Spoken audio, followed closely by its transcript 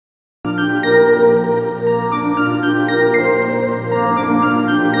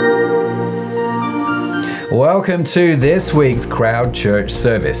welcome to this week's Crowd Church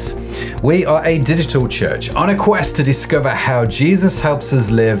service. We are a digital church on a quest to discover how Jesus helps us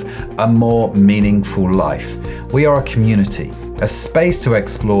live a more meaningful life. We are a community, a space to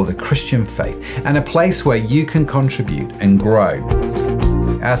explore the Christian faith, and a place where you can contribute and grow.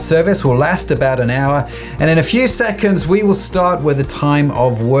 Our service will last about an hour, and in a few seconds we will start with a time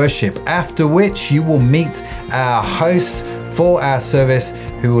of worship, after which you will meet our hosts for our service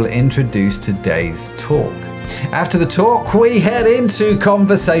who will introduce today's talk. After the talk, we head into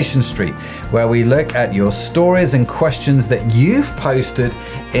Conversation Street, where we look at your stories and questions that you've posted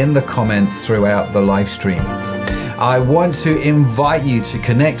in the comments throughout the live stream. I want to invite you to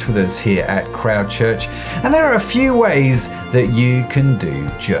connect with us here at Crowd Church, and there are a few ways that you can do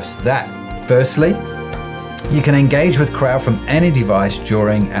just that. Firstly, you can engage with Crowd from any device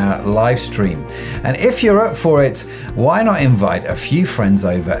during our live stream. And if you're up for it, why not invite a few friends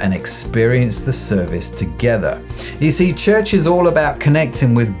over and experience the service together? You see, church is all about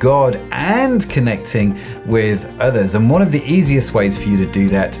connecting with God and connecting with others. And one of the easiest ways for you to do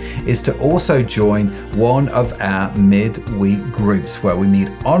that is to also join one of our midweek groups where we meet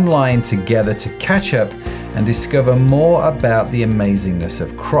online together to catch up and discover more about the amazingness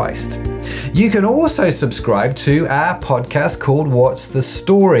of Christ. You can also subscribe to our podcast called What's the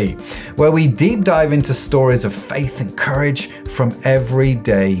Story, where we deep dive into stories of faith and courage from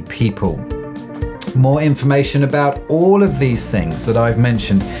everyday people. More information about all of these things that I've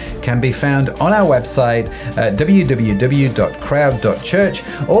mentioned can be found on our website at www.crowd.church,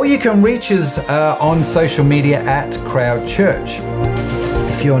 or you can reach us on social media at Crowd Church.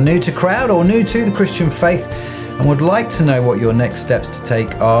 If you're new to Crowd or new to the Christian faith and would like to know what your next steps to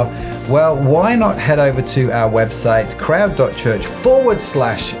take are, well, why not head over to our website,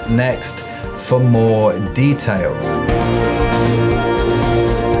 crowd.church/next, for more details.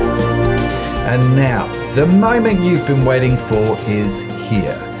 And now, the moment you've been waiting for is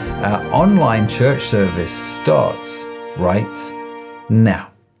here. Our online church service starts right now.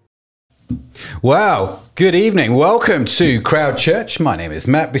 Wow, good evening. Welcome to Crowd Church. My name is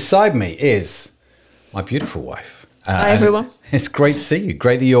Matt. Beside me is my beautiful wife. Hi, everyone. It's great to see you.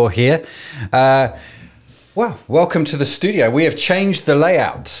 Great that you're here. Well, welcome to the studio. We have changed the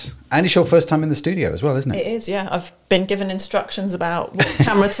layout. And it's your first time in the studio as well, isn't it? It is, yeah. I've been given instructions about what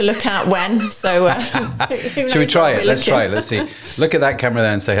camera to look at when. So, should we try it? Let's try it. Let's see. Look at that camera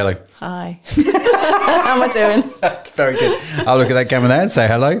there and say hello. Hi. How am I doing? Very good. I'll look at that camera there and say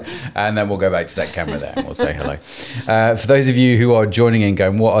hello. And then we'll go back to that camera there and we'll say hello. For those of you who are joining in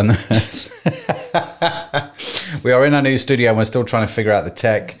going, what on earth? We are in our new studio and we're still trying to figure out the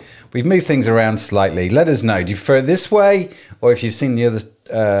tech. We've moved things around slightly. Let us know. Do you prefer it this way? Or if you've seen the other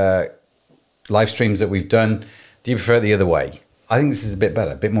live streams that we've done, do you prefer it the other way? I think this is a bit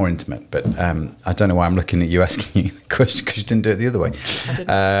better, a bit more intimate. But I don't know why I'm looking at you asking you the question, because you didn't do it the other way.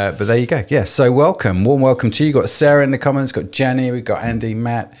 But there you go. Yeah, so welcome. Warm welcome to you. You've got Sarah in the comments, got Jenny, we've got Andy,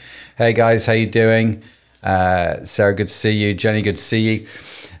 Matt. Hey guys, how you doing? Sarah, good to see you. Jenny, good to see you.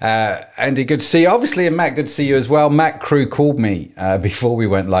 Andy, good to see you. Obviously, and Matt, good to see you as well. Matt Crew called me before we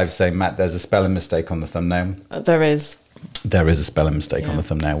went live saying, Matt, there's a spelling mistake on the thumbnail. There is. There is a spelling mistake on the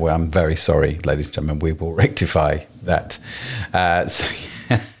thumbnail. Well, I'm very sorry, ladies and gentlemen. We will rectify that.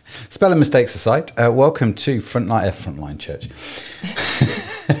 Spelling mistakes aside, welcome to Frontline Church.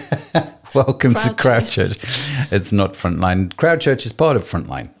 Welcome to Crowd Church. It's not Frontline. Crowd Church is part of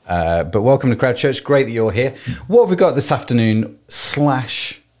Frontline. But welcome to Crowd Church. Great that you're here. What have we got this afternoon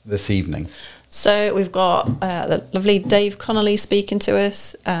 / this evening? So we've got the lovely Dave Connolly speaking to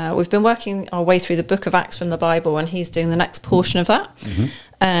us. We've been working our way through the book of Acts from the Bible, and he's doing the next portion of that.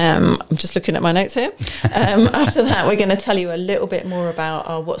 Mm-hmm. I'm just looking at my notes here. After that, we're going to tell you a little bit more about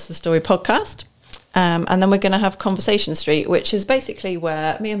our What's the Story podcast. And then we're going to have Conversation Street, which is basically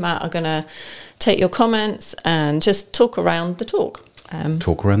where me and Matt are going to take your comments and just talk around the talk.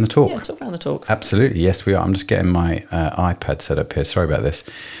 Talk around the talk. Yeah, talk around the talk. Absolutely. Yes, we are. I'm just getting my iPad set up here. Sorry about this.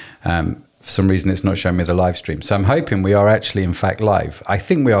 For some reason, it's not showing me the live stream. So I'm hoping we are actually, in fact, live. I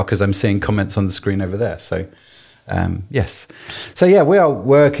think we are, because I'm seeing comments on the screen over there. So, yes. So, yeah, we are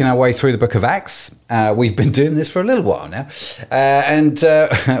working our way through the book of Acts. We've been doing this for a little while now.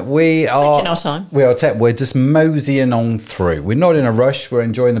 We are... Taking our time. We're just moseying on through. We're not in a rush. We're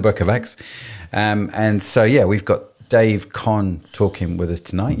enjoying the book of Acts. And so, yeah, we've got Dave Conn talking with us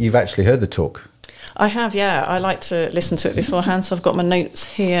tonight. You've actually heard the talk. I have, yeah. I like to listen to it beforehand, so I've got my notes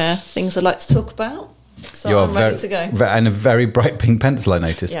here, things I'd like to talk about. So I'm ready to go. And a very bright pink pencil, I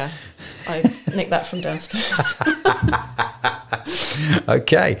noticed. Yeah, I nicked that from downstairs.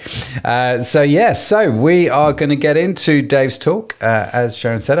 Okay. So we are going to get into Dave's talk. As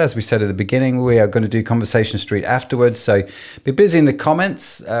Sharon said, as we said at the beginning, we are going to do Conversation Street afterwards. So be busy in the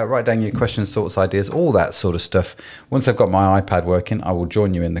comments, write down your questions, thoughts, ideas, all that sort of stuff. Once I've got my iPad working, I will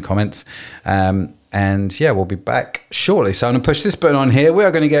join you in the comments. We'll be back shortly. So I'm going to push this button on here. We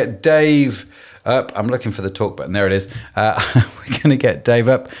are going to get Dave up. I'm looking for the talk button. There it is. We're going to get Dave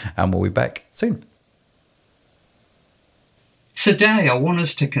up and we'll be back soon. Today, I want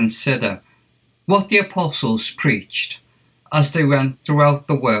us to consider what the apostles preached as they went throughout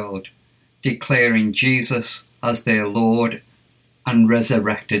the world, declaring Jesus as their Lord and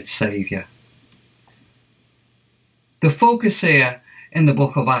resurrected Saviour. The focus here in the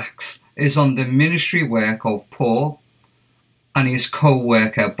book of Acts is on the ministry work of Paul and his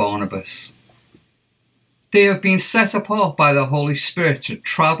co-worker Barnabas. They have been set apart by the Holy Spirit to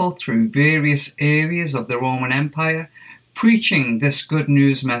travel through various areas of the Roman Empire, preaching this good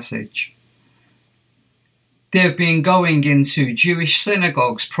news message. They have been going into Jewish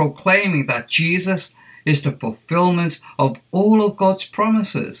synagogues proclaiming that Jesus is the fulfillment of all of God's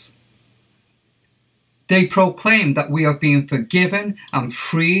promises. They proclaim that we are being forgiven and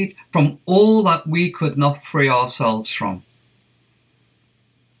freed from all that we could not free ourselves from.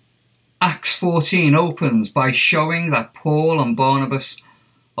 Acts 14 opens by showing that Paul and Barnabas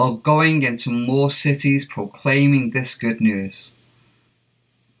are going into more cities proclaiming this good news.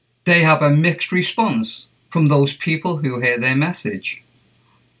 They have a mixed response from those people who hear their message.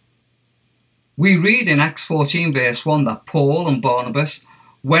 We read in Acts 14 verse 1 that Paul and Barnabas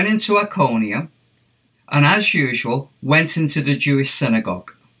went into Iconium and, as usual, went into the Jewish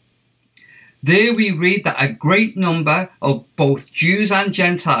synagogue. There we read that a great number of both Jews and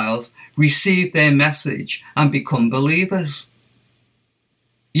Gentiles received their message and become believers.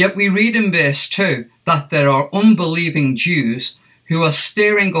 Yet we read in verse 2 that there are unbelieving Jews who are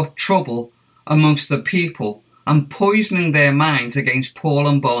stirring up trouble amongst the people and poisoning their minds against Paul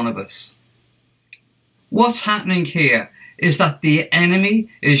and Barnabas. What's happening here is that the enemy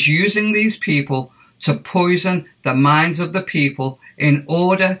is using these people to poison the minds of the people in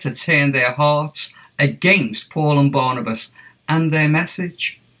order to turn their hearts against Paul and Barnabas and their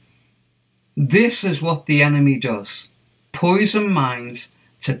message. This is what the enemy does: poison minds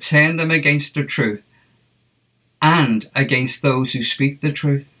to turn them against the truth and against those who speak the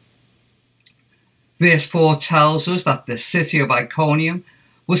truth. Verse 4 tells us that the city of Iconium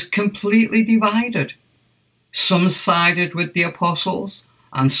was completely divided. Some sided with the apostles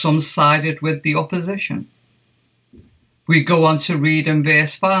and some sided with the opposition. We go on to read in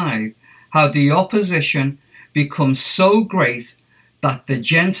verse 5 how the opposition becomes so great that the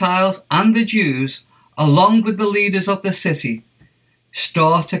Gentiles and the Jews, along with the leaders of the city,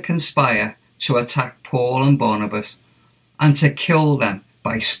 start to conspire to attack Paul and Barnabas and to kill them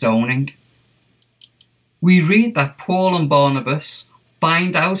by stoning. We read that Paul and Barnabas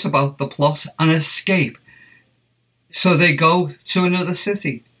find out about the plot and escape. So they go to another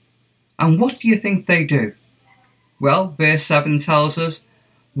city. And what do you think they do? Well, verse 7 tells us,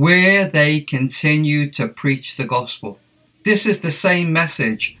 where they continue to preach the gospel. This is the same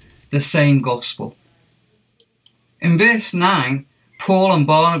message, the same gospel. In verse 9, Paul and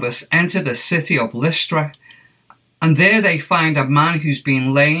Barnabas enter the city of Lystra, and there they find a man who's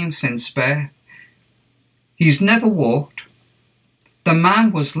been lame since birth. He's never walked. The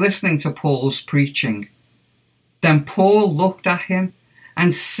man was listening to Paul's preaching. Then Paul looked at him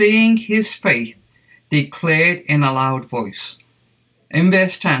and, seeing his faith, declared in a loud voice. In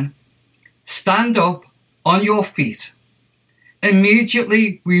verse 10, "Stand up on your feet."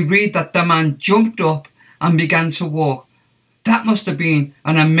 Immediately we read that the man jumped up and began to walk. That must have been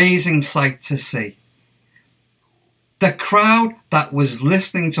an amazing sight to see. The crowd that was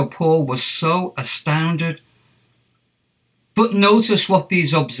listening to Paul was so astounded. But notice what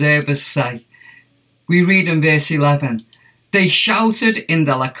these observers say. We read in verse 11, "They shouted in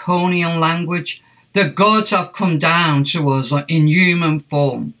the Lycaonian language, 'The gods have come down to us in human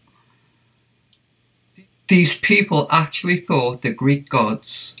form.'" These people actually thought the Greek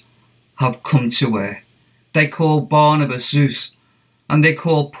gods have come to earth. They call Barnabas Zeus, and they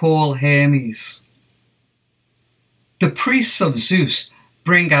call Paul Hermes. The priests of Zeus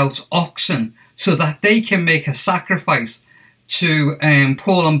bring out oxen so that they can make a sacrifice to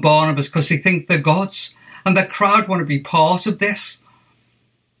Paul and Barnabas because they think they're gods, and the crowd want to be part of this.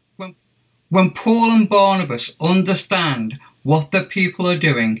 When Paul and Barnabas understand what the people are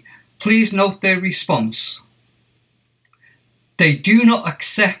doing, please note their response. They do not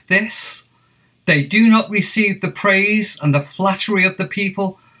accept this. They do not receive the praise and the flattery of the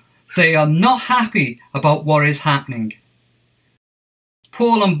people. They are not happy about what is happening.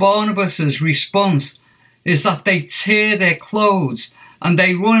 Paul and Barnabas' response is that they tear their clothes and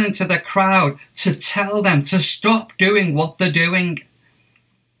they run into the crowd to tell them to stop doing what they're doing.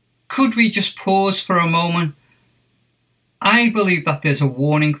 Could we just pause for a moment? I believe that there's a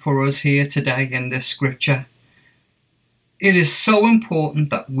warning for us here today in this scripture. It is so important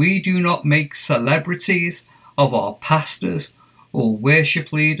that we do not make celebrities of our pastors or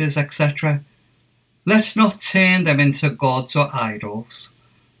worship leaders, etc. Let's not turn them into gods or idols.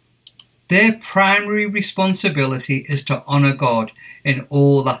 Their primary responsibility is to honour God in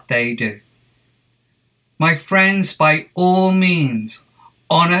all that they do. My friends, by all means,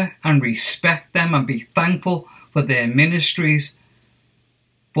 honour and respect them and be thankful for their ministries,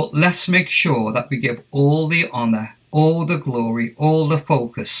 but let's make sure that we give all the honour, all the glory, all the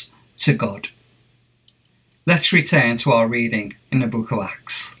focus to God. Let's return to our reading in the book of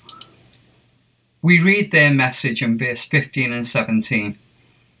Acts. We read their message in verse 15 and 17.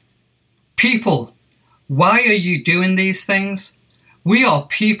 People, why are you doing these things? We are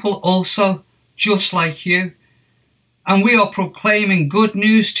people also, just like you. And we are proclaiming good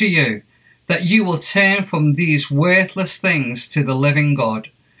news to you, that you will turn from these worthless things to the living God,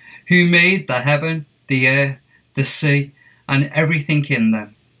 who made the heaven, the earth, the sea, and everything in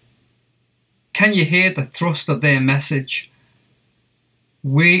them. Can you hear the thrust of their message?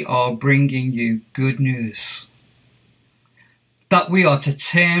 We are bringing you good news. That we are to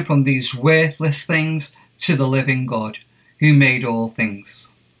turn from these worthless things to the living God, who made all things.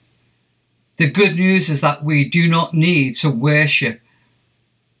 The good news is that we do not need to worship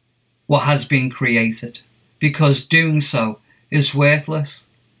what has been created, because doing so is worthless,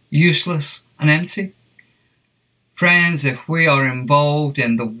 useless, and empty. Friends, if we are involved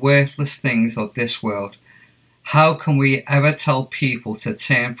in the worthless things of this world, how can we ever tell people to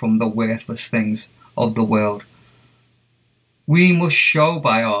turn from the worthless things of the world? We must show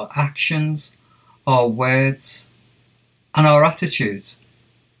by our actions, our words, and our attitudes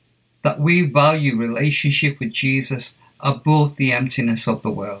that we value relationship with Jesus above the emptiness of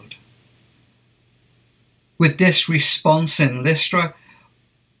the world. With this response in Lystra,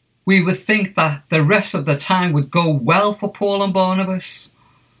 we would think that the rest of the time would go well for Paul and Barnabas.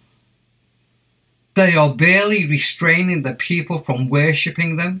 They are barely restraining the people from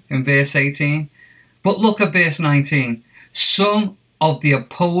worshipping them in verse 18. But look at verse 19. Some of the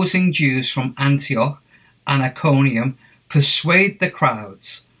opposing Jews from Antioch and Iconium persuade the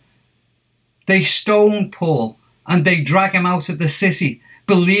crowds. They stone Paul and they drag him out of the city,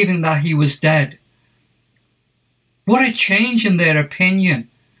 believing that he was dead. What a change in their opinion.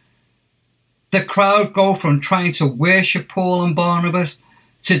 The crowd go from trying to worship Paul and Barnabas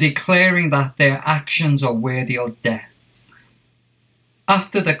to declaring that their actions are worthy of death.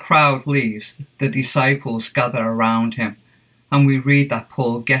 After the crowd leaves, the disciples gather around him, and we read that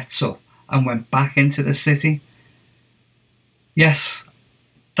Paul gets up and went back into the city. Yes,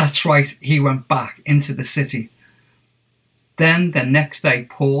 that's right, he went back into the city. Then the next day,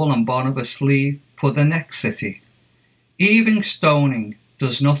 Paul and Barnabas leave for the next city. Even stoning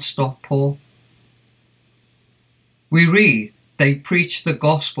does not stop Paul. We read they preach the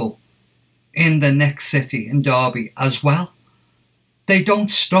gospel in the next city, in Derby, as well. They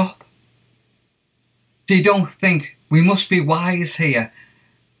don't stop. They don't think, we must be wise here.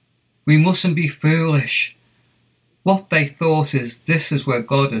 We mustn't be foolish. What they thought is, this is where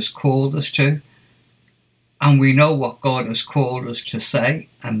God has called us to. And we know what God has called us to say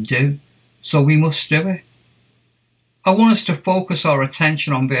and do. So we must do it. I want us to focus our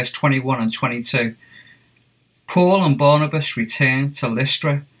attention on verse 21 and 22. Paul and Barnabas returned to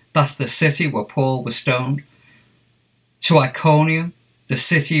Lystra, that's the city where Paul was stoned, to Iconium, the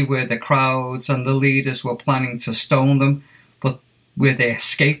city where the crowds and the leaders were planning to stone them, but where they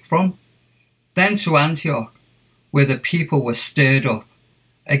escaped from, then to Antioch, where the people were stirred up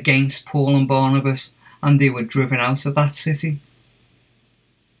against Paul and Barnabas, and they were driven out of that city.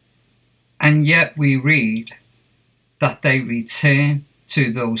 And yet we read that they returned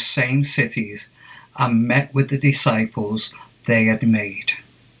to those same cities and met with the disciples they had made.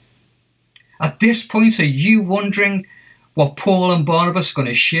 At this point, are you wondering what Paul and Barnabas are going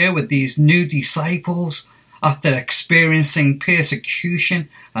to share with these new disciples after experiencing persecution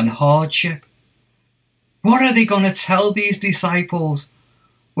and hardship? What are they going to tell these disciples?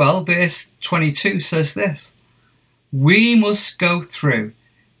 Well, verse 22 says this: we must go through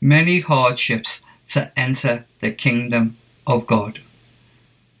many hardships to enter the kingdom of God.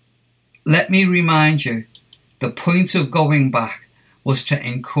 Let me remind you, the point of going back was to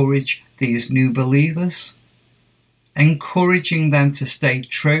encourage these new believers, encouraging them to stay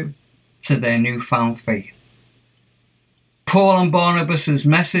true to their newfound faith. Paul and Barnabas'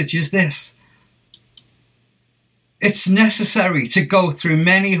 message is this: it's necessary to go through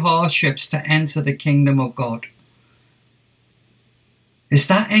many hardships to enter the kingdom of God. Is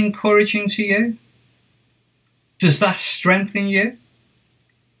that encouraging to you? Does that strengthen you?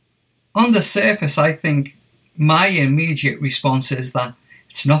 On the surface, I think my immediate response is that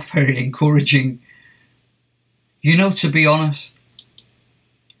it's not very encouraging. To be honest,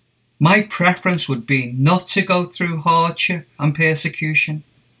 my preference would be not to go through hardship and persecution.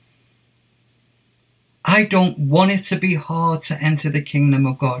 I don't want it to be hard to enter the kingdom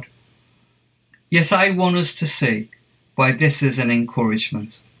of God. Yet I want us to see why this is an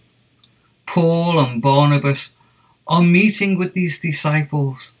encouragement. Paul and Barnabas are meeting with these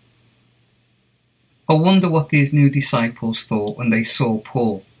disciples. I wonder what these new disciples thought when they saw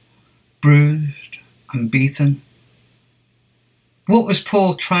Paul, bruised and beaten. What was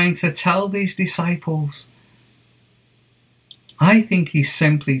Paul trying to tell these disciples? I think he's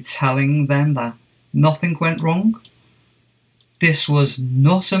simply telling them that nothing went wrong. This was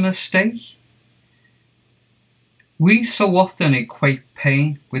not a mistake. We so often equate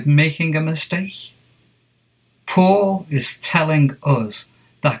pain with making a mistake. Paul is telling us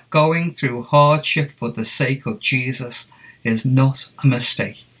that going through hardship for the sake of Jesus is not a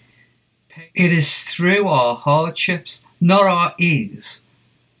mistake. It is through our hardships, not our ease,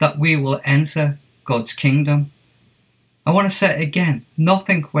 that we will enter God's kingdom. I want to say it again,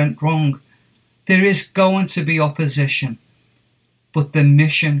 nothing went wrong. There is going to be opposition, but the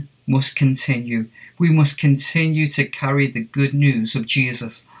mission must continue. We must continue to carry the good news of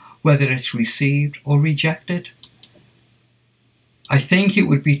Jesus, whether it's received or rejected. I think it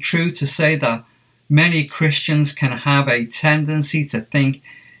would be true to say that many Christians can have a tendency to think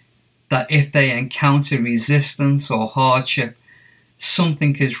that if they encounter resistance or hardship,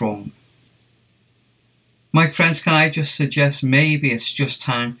 something is wrong. My friends, can I just suggest maybe it's just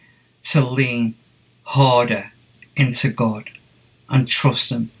time to lean harder into God and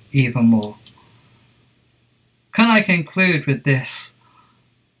trust Him even more. Can I conclude with this?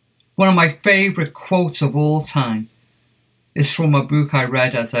 One of my favourite quotes of all time is from a book I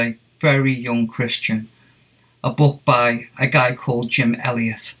read as a very young Christian, a book by a guy called Jim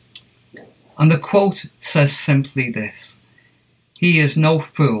Elliot. And the quote says simply this: "He is no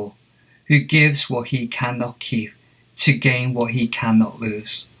fool who gives what he cannot keep to gain what he cannot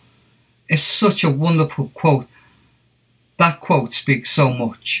lose." It's such a wonderful quote. That quote speaks so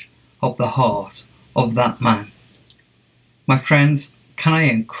much of the heart of that man. My friends, can I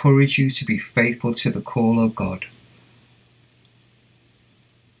encourage you to be faithful to the call of God?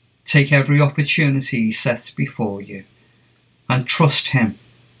 Take every opportunity He sets before you and trust Him,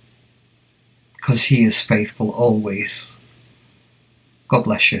 because He is faithful always. God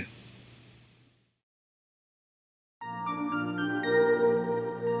bless you.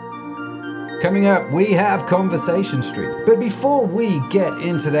 Coming up, we have Conversation Street. But before we get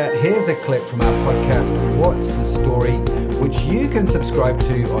into that, here's a clip from our podcast, What's the Story?, which you can subscribe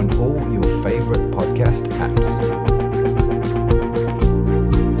to on all your favorite podcast apps.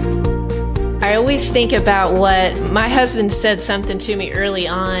 I always think about what my husband said something to me early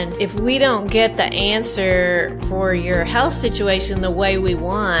on. If we don't get the answer for your health situation the way we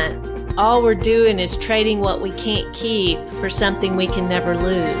want, all we're doing is trading what we can't keep for something we can never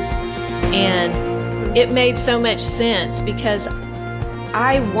lose. And it made so much sense because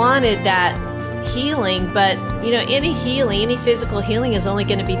I wanted that healing, but any healing, any physical healing is only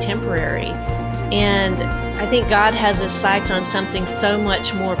going to be temporary. And I think God has His sights on something so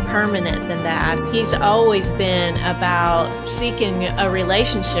much more permanent than that. He's always been about seeking a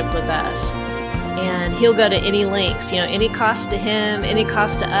relationship with us. And He'll go to any lengths, any cost to Him, any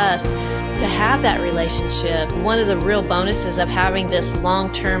cost to us, to have that relationship. One of the real bonuses of having this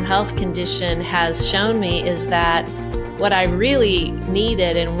long-term health condition has shown me is that what I really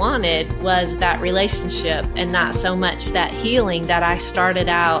needed and wanted was that relationship and not so much that healing that I started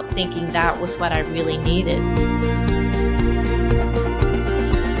out thinking that was what I really needed.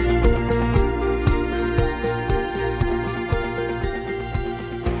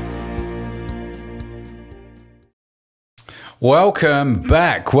 Welcome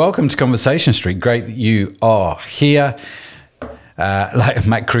back. Welcome to Conversation Street. Great that you are here. Like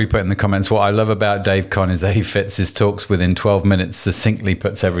Matt Crew put in the comments, what I love about Dave Conn is that he fits his talks within 12 minutes, succinctly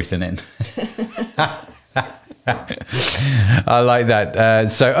puts everything in. I like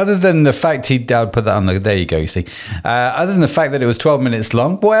that. So other than the fact I'll put that on there you go, you see. Other than the fact that it was 12 minutes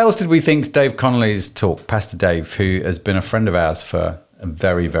long, what else did we think Dave Connolly's talk, Pastor Dave, who has been a friend of ours for a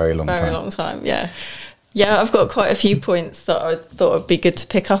very, very long time. Very long time, yeah. Yeah, I've got quite a few points that I thought would be good to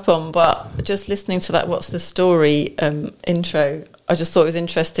pick up on, but just listening to that What's the Story intro, I just thought it was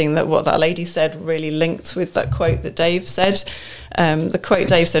interesting that what that lady said really linked with that quote that Dave said. The quote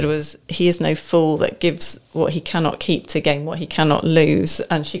Dave said was, "He is no fool that gives what he cannot keep to gain what he cannot lose."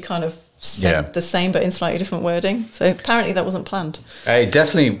 And she kind of said the same but in slightly different wording. So apparently that wasn't planned.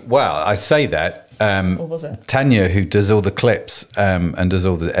 Definitely, well, I say that. Or was it? Tanya, who does all the clips and does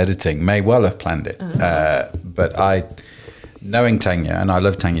all the editing, may well have planned it. But knowing Tanya, and I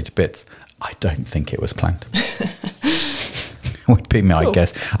love Tanya to bits, I don't think it was planned. Would be my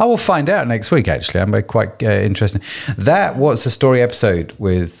guess. I will find out next week, actually. I'm quite interested. That What's the Story episode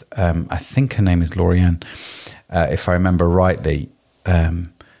with, I think her name is Lorianne, if I remember rightly.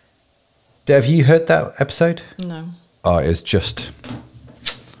 Have you heard that episode? No. Oh, it's just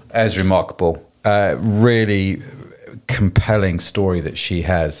as remarkable. Really compelling story that she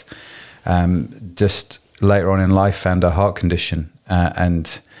has. Just later on in life found a heart condition.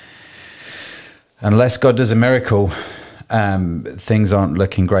 And unless God does a miracle, things aren't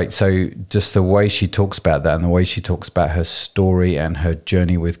looking great. So just the way she talks about that and the way she talks about her story and her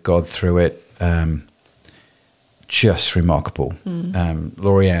journey with God through it, just remarkable.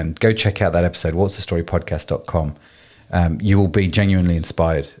 Lorianne, go check out that episode, what'sthestorypodcast.com. You will be genuinely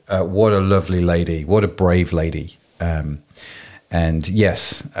inspired. What a lovely lady. What a brave lady. And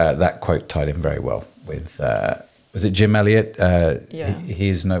yes, that quote tied in very well with, was it Jim Elliot? He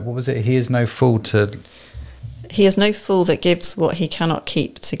is no, what was it? He is no fool to... He is no fool that gives what he cannot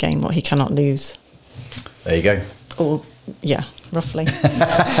keep to gain what he cannot lose. There you go. Or, yeah, roughly.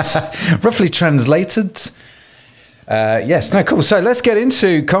 Roughly translated. Yes, no, cool. So let's get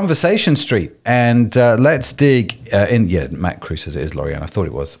into Conversation Street and let's dig in. Yeah, Matt Cruz says it is Lorianne. I thought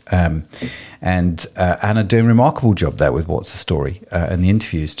it was. And Anna doing a remarkable job there with What's the Story and the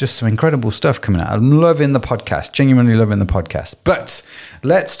interviews. Just some incredible stuff coming out. I'm loving the podcast, genuinely loving the podcast. But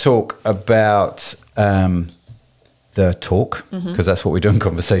let's talk about the talk, because that's what we do on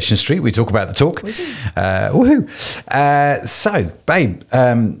Conversation Street. We talk about the talk. We do. Woohoo. So, babe,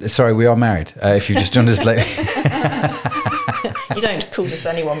 sorry, we are married. If you just joined us late. You don't call just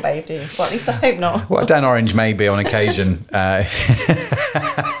anyone babe, do you? Well, at least I hope not. Well, Dan Orange maybe on occasion. But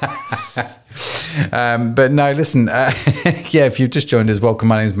no, listen, if you've just joined us, welcome.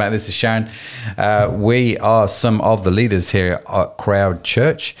 My name is Matt, this is Sharon. We are some of the leaders here at Crowd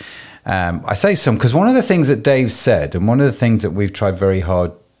Church. I say some because one of the things that Dave said, and one of the things that we've tried very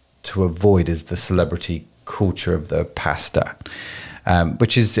hard to avoid, is the celebrity culture of the pastor,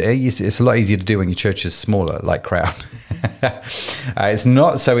 which is it's a lot easier to do when your church is smaller, like Crowd. It's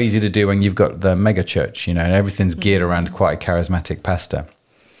not so easy to do when you've got the mega church, and everything's geared around quite a charismatic pastor.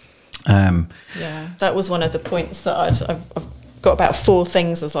 That was one of the points that I've got about 4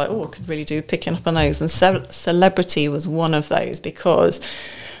 things I was like, I could really do picking up on those, and celebrity was one of those, because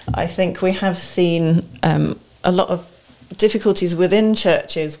I think we have seen a lot of difficulties within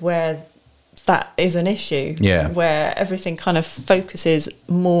churches where that is an issue, where everything kind of focuses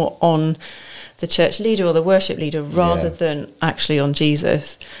more on the church leader or the worship leader rather than actually on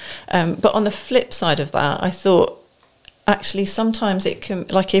Jesus. But on the flip side of that, I thought actually sometimes it can,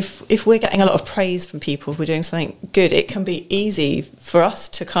 like if we're getting a lot of praise from people, if we're doing something good, it can be easy for us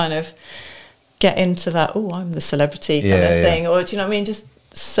to kind of get into that, I'm the celebrity kind of thing, or do you know what I mean? Just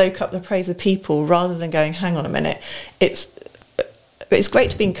soak up the praise of people rather than going, hang on a minute, it's great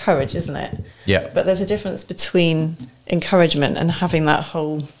to be encouraged, isn't it? Yeah. But there's a difference between encouragement and having that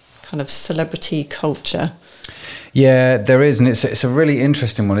whole kind of celebrity culture. Yeah, there is, and it's a really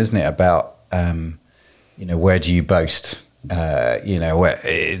interesting one, isn't it? About where do you boast? Where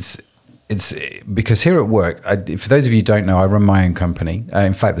it's because here at work, for those of you who don't know, I run my own company.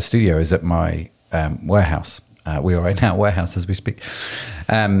 In fact, the studio is at my warehouse. We are in our warehouse as we speak.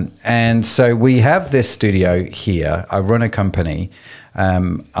 And so we have this studio here. I run a company.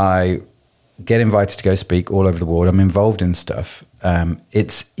 I get invited to go speak all over the world. I'm involved in stuff.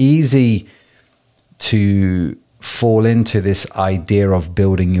 It's easy to fall into this idea of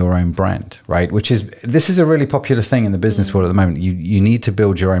building your own brand, right? This is a really popular thing in the business world at the moment. You need to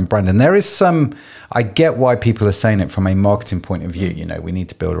build your own brand. And there is I get why people are saying it from a marketing point of view. We need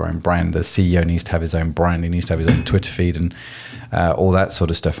to build our own brand. The CEO needs to have his own brand. He needs to have his own Twitter feed and all that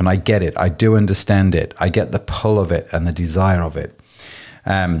sort of stuff. And I get it. I do understand it. I get the pull of it and the desire of it.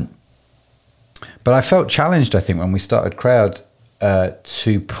 But I felt challenged, I think, when we started Crowd,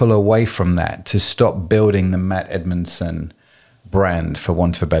 to pull away from that, to stop building the Matt Edmondson brand, for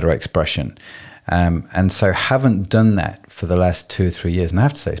want of a better expression. And so haven't done that for the last 2 or 3 years. And I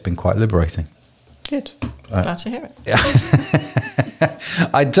have to say, it's been quite liberating. Good. Glad to hear it.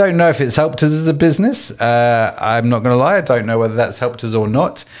 I don't know if it's helped us as a business. I'm not going to lie. I don't know whether that's helped us or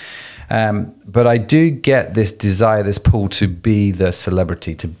not. But I do get this desire, this pull to be the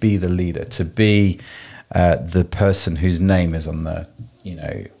celebrity, to be the leader, to be the person whose name is on the,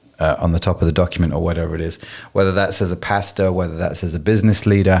 on the top of the document or whatever it is, whether that's as a pastor, whether that's as a business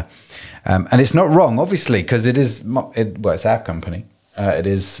leader. And it's not wrong, obviously, because it's our company. It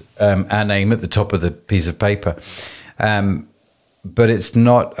is our name at the top of the piece of paper. But it's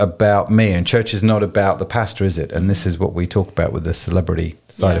not about me, and church is not about the pastor, is it? And this is what we talk about with the celebrity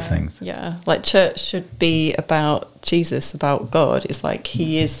side of things. Yeah, like church should be about Jesus, about God. It's like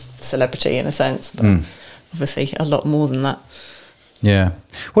he is celebrity in a sense, but obviously a lot more than that. Yeah.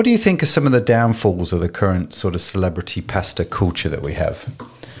 What do you think are some of the downfalls of the current sort of celebrity pastor culture that we have?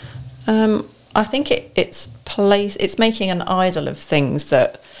 I think it's making an idol of things.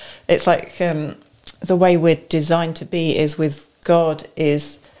 That it's like the way we're designed to be is with God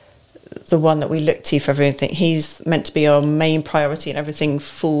is the one that we look to for everything. He's meant to be our main priority, and everything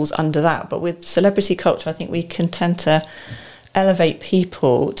falls under that. But with celebrity culture, I think we can tend to elevate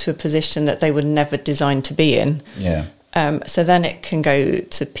people to a position that they were never designed to be in. Yeah. So then it can go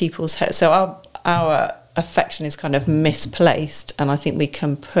to people's heads. So our affection is kind of misplaced, and I think we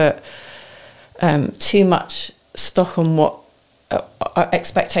can put too much stock on what our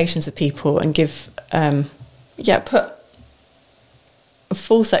expectations of people and give put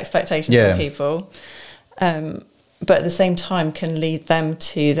false expectations on people, but at the same time can lead them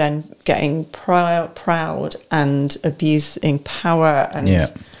to then getting proud and abusing power and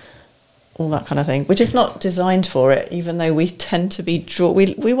all that kind of thing, which is not designed for it, even though we tend to be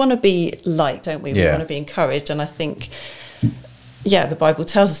we want to be liked, don't we? We want to be encouraged, and I think the Bible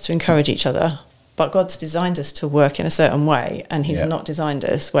tells us to encourage each other, but God's designed us to work in a certain way, and he's not designed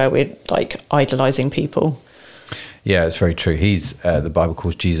us where we're like idolizing people. Yeah, it's very true. He's the Bible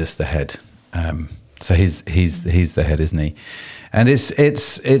calls Jesus the head, so he's the head, isn't he? And it's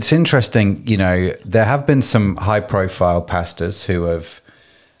interesting. There have been some high-profile pastors who have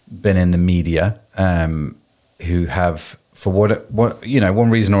been in the media, who have, for what one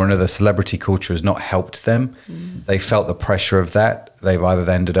reason or another, celebrity culture has not helped them. They felt the pressure of that. They've either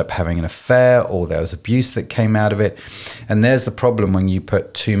ended up having an affair, or there was abuse that came out of it. And there's the problem when you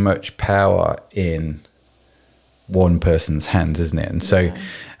put too much power in one person's hands, isn't it? And so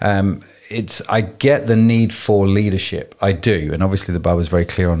I get the need for leadership. I do. And obviously the Bible is very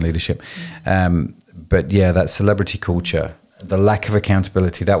clear on leadership. But that celebrity culture, the lack of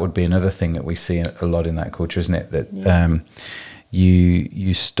accountability, that would be another thing that we see a lot in that culture, isn't it? That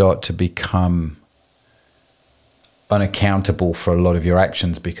you start to become unaccountable for a lot of your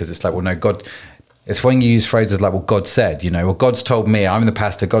actions, because it's like, well, no, God. It's when you use phrases like, well, God said, well, God's told me, I'm the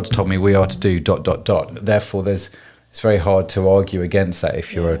pastor, God's told me we are to do ... Therefore, it's very hard to argue against that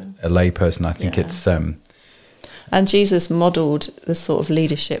if you're a lay person. I think it's... And Jesus modelled the sort of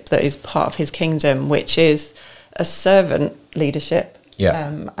leadership that is part of his kingdom, which is a servant leadership.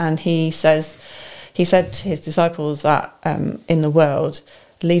 Yeah. And he said to his disciples that in the world,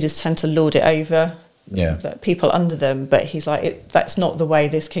 leaders tend to lord it over the people under them, but he's like, that's not the way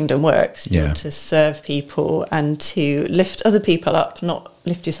this kingdom works. You're to serve people and to lift other people up, not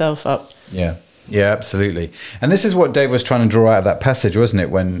lift yourself up. Yeah, absolutely. And this is what Dave was trying to draw out of that passage, wasn't it?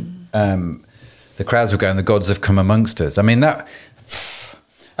 When the crowds were going, the gods have come amongst us. I mean,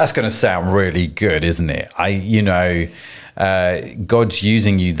 that's going to sound really good, isn't it? God's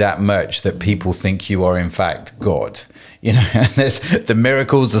using you that much that people think you are in fact God. And there's the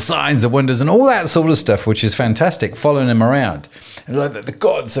miracles, the signs, the wonders, and all that sort of stuff, which is fantastic, following him around. And like, the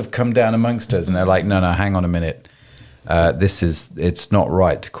gods have come down amongst us, and they're like, no, hang on a minute. It's not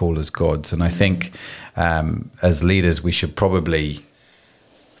right to call us gods. And I think as leaders, we should probably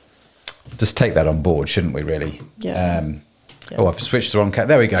just take that on board, shouldn't we, really? Yeah. Oh, I've switched the wrong cat.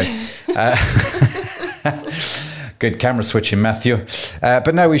 There we go. Good camera switching, Matthew.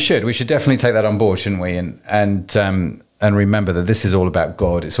 But no, we should definitely take that on board, shouldn't we? And remember that this is all about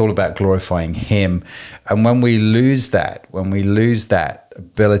God. It's all about glorifying him. And when we lose that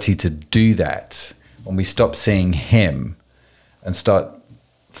ability to do that, when we stop seeing him and start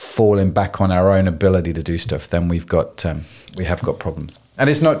falling back on our own ability to do stuff, then we have got problems. And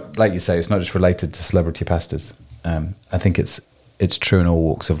it's not, like you say, it's not just related to celebrity pastors. I think it's true in all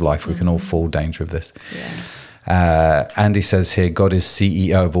walks of life. We can all fall danger of this. Andy says here, God is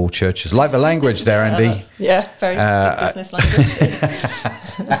CEO of all churches. Like the language there, Andy. Very big business language.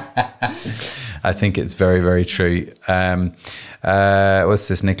 I think it's very, very true. What's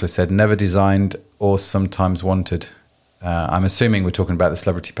this? Nicholas said, never designed or sometimes wanted. I'm assuming we're talking about the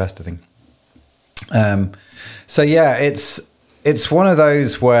celebrity pastor thing. So yeah, it's one of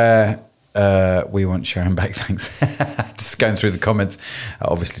those where we want Sharon back. Thanks. Just going through the comments,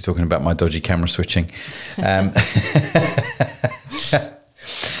 obviously talking about my dodgy camera switching.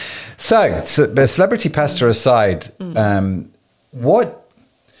 So celebrity pastor aside, what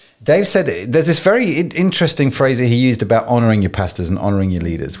Dave said, there's this very interesting phrase that he used about honoring your pastors and honoring your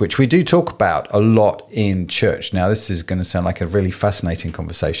leaders, which we do talk about a lot in church. Now, this is going to sound like a really fascinating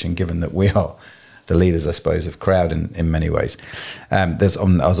conversation, given that we are the leaders, I suppose, of Crowd in many ways. There's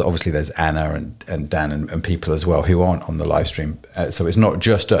Anna and Dan and people as well who aren't on the live stream. So it's not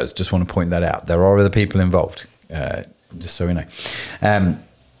just us. Just want to point that out. There are other people involved, just so we know.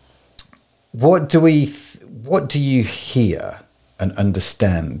 What do you hear and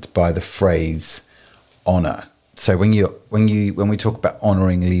understand by the phrase honor? So when we talk about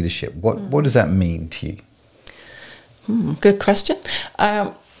honoring leadership, what does that mean to you? Good question.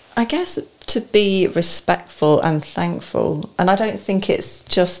 I guess to be respectful and thankful, and I don't think it's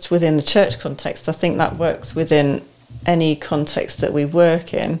just within the church context. I think that works within any context that we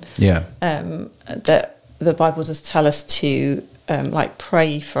work in. Yeah. That the Bible does tell us to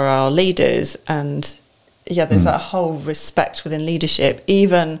pray for our leaders, and there's that whole respect within leadership,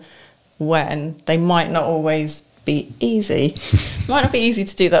 even when they might not always be easy. It might not be easy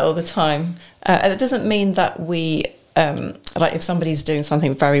to do that all the time. And it doesn't mean that we, if somebody's doing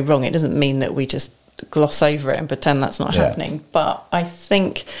something very wrong, it doesn't mean that we just gloss over it and pretend that's not happening. But I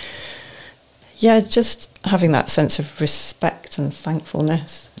think, just having that sense of respect and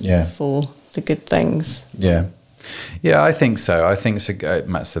thankfulness for the good things. Yeah, I think so. I think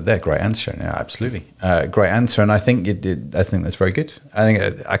Matt said there, great answer. Yeah, absolutely, great answer. And I think you did. I think that's very good. I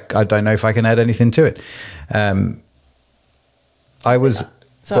think I don't know if I can add anything to it. I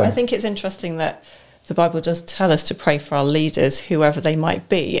think it's interesting that the Bible does tell us to pray for our leaders, whoever they might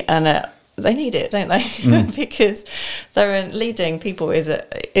be, and they need it, don't they? Because they're leading people.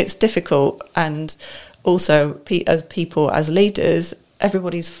 It's difficult, and also as leaders,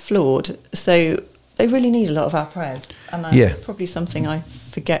 everybody's flawed, so they really need a lot of our prayers, and that's probably something I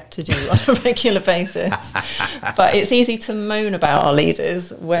forget to do on a regular basis. But it's easy to moan about our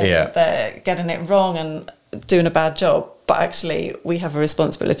leaders when they're getting it wrong and doing a bad job, but actually we have a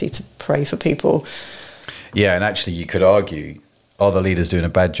responsibility to pray for people. Yeah, and actually you could argue, are the leaders doing a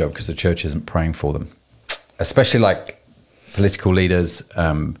bad job because the church isn't praying for them? Especially like political leaders,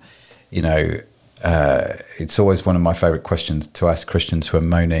 it's always one of my favourite questions to ask Christians who are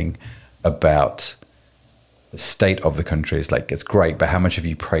moaning about the state of the country. Is like, it's great, but how much have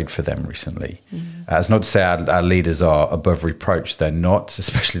you prayed for them recently? It's not to say our leaders are above reproach. They're not,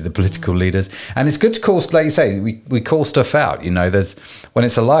 especially the political leaders. And it's good to call, like you say, we call stuff out. There's, when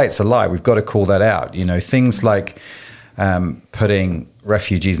it's a lie, it's a lie. We've got to call that out. Things like putting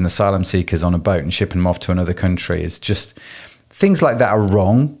refugees and asylum seekers on a boat and shipping them off to another country is just, things like that are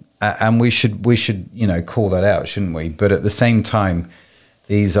wrong. And we should call that out, shouldn't we? But at the same time,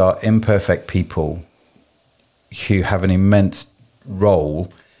 these are imperfect people who have an immense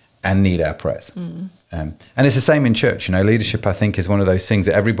role and need our prayers. And it's the same in church. Leadership, I think, is one of those things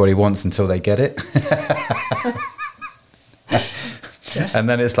that everybody wants until they get it. And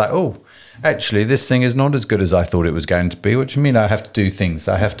then it's like, oh, actually, this thing is not as good as I thought it was going to be, which means I have to do things.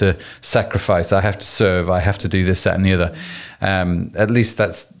 I have to sacrifice. I have to serve. I have to do this, that, and the other. At least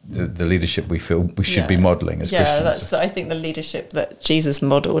that's the leadership we feel we should be modelling as Christians. I think the leadership that Jesus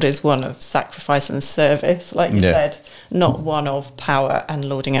modelled is one of sacrifice and service, like you said, not one of power and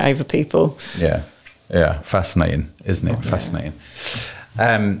lording it over people. Yeah. Fascinating, isn't it? Fascinating.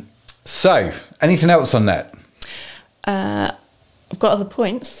 So, anything else on that? I've got other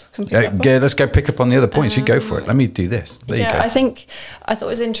points. Let's go pick up on the other points. You go for it. Let me do this. There you go. I thought it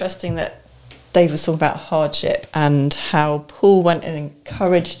was interesting that Dave was talking about hardship and how Paul went and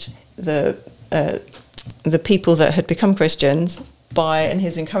encouraged the people that had become Christians and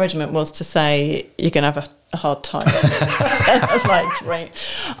his encouragement was to say, you're going to have a hard time. And I was like, great.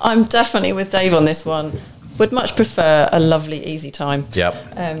 I'm definitely with Dave on this one. Would much prefer a lovely, easy time.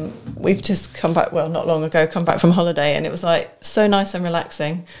 Yep. We've just come back, not long ago, come back from holiday, and it was like so nice and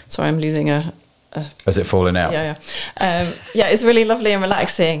relaxing. Sorry, I'm losing Has it fallen out? Yeah. It's really lovely and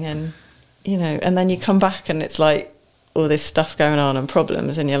relaxing, and and then you come back and it's like all this stuff going on and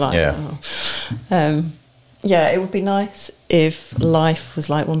problems, and you're like, it would be nice if life was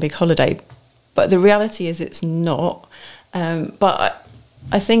like one big holiday, But the reality is it's not. But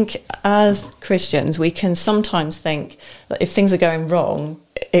I think as Christians, we can sometimes think that if things are going wrong,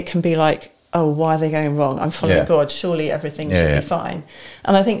 it can be like, oh, why are they going wrong? I'm following God. Surely everything should be fine.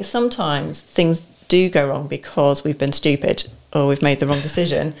 And I think sometimes things do go wrong because we've been stupid or we've made the wrong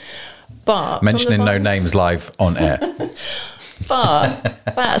decision. But mentioning no names live on air. But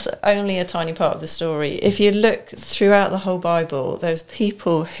that's only a tiny part of the story. If you look throughout the whole Bible, there's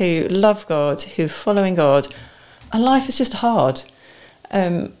people who love God, who are following God, and life is just hard.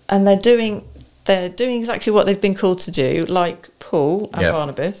 And they're doing exactly what they've been called to do, like Paul and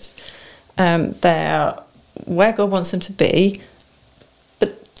Barnabas. They're where God wants them to be,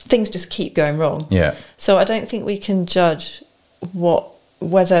 but things just keep going wrong. Yeah. So I don't think we can judge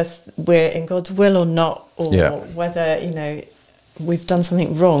whether we're in God's will or not, or whether we've done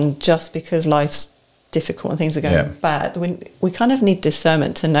something wrong just because life's difficult and things are going bad. We kind of need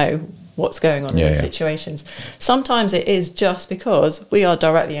discernment to know what's going on in these situations. Sometimes it is just because we are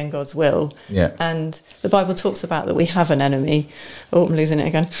directly in God's will. Yeah. And the Bible talks about that we have an enemy. Oh, I'm losing it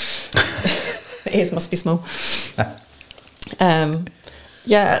again. The ears must be small.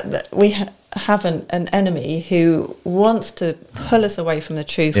 We have an enemy who wants to pull us away from the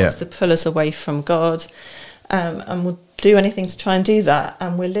truth, wants to pull us away from God, and will do anything to try and do that.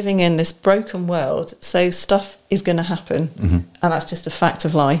 And we're living in this broken world, so stuff is going to happen, and that's just a fact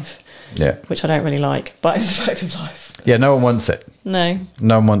of life. Yeah, which I don't really like, but it's a fact of life. Yeah, no one wants it. No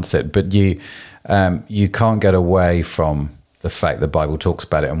one wants it. But you can't get away from the fact the Bible talks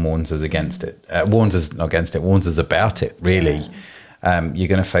about it and warns us against it. Warns us not against it. Warns us about it. Really, you're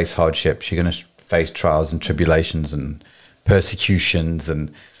going to face hardships. You're going to face trials and tribulations and persecutions,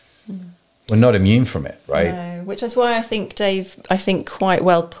 and we're not immune from it, right? No, which is why I think Dave, quite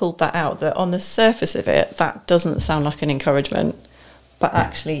well pulled that out. That on the surface of it, that doesn't sound like an encouragement. But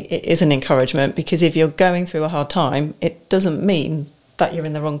actually, it is an encouragement, because if you're going through a hard time, it doesn't mean that you're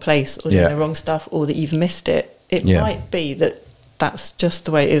in the wrong place or doing the wrong stuff or that you've missed it. It might be that that's just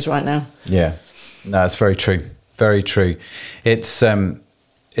the way it is right now. Yeah, no, it's very true. Very true. It's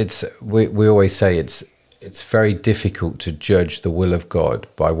we always say it's very difficult to judge the will of God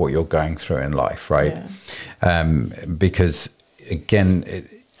by what you're going through in life, right? Yeah. Because again,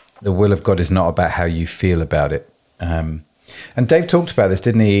 the will of God is not about how you feel about it. And Dave talked about this,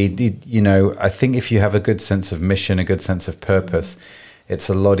 didn't he? I think if you have a good sense of mission, a good sense of purpose, it's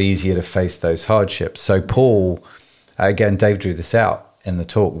a lot easier to face those hardships. So Paul, again, Dave drew this out in the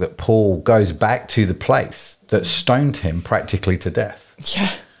talk, that Paul goes back to the place that stoned him practically to death.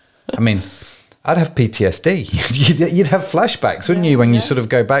 Yeah. I mean, I'd have PTSD. You'd have flashbacks, wouldn't you, when you sort of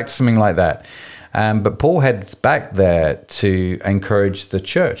go back to something like that? But Paul heads back there to encourage the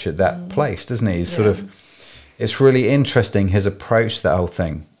church at that place, doesn't he? He's sort of... It's really interesting, his approach to that whole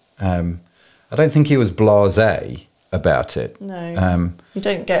thing. I don't think he was blasé about it. No, you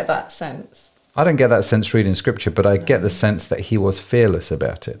don't get that sense. I don't get that sense reading scripture, but I get the sense that he was fearless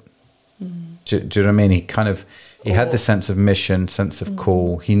about it. Do you know what I mean? He had the sense of mission, sense of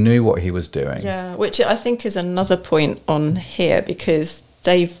call. He knew what he was doing. Yeah, which I think is another point on here, because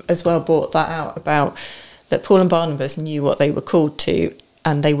Dave as well brought that out about that Paul and Barnabas knew what they were called to,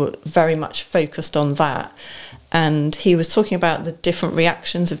 and they were very much focused on that. And he was talking about the different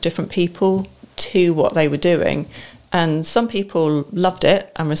reactions of different people to what they were doing. And some people loved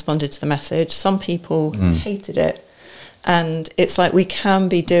it and responded to the message. Some people hated it. And it's like we can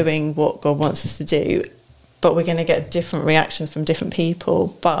be doing what God wants us to do, but we're going to get different reactions from different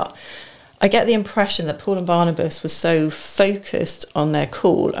people. But I get the impression that Paul and Barnabas were so focused on their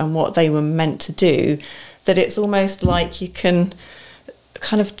call and what they were meant to do that it's almost like you can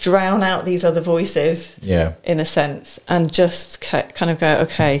kind of drown out these other voices, in a sense, and just kind of go,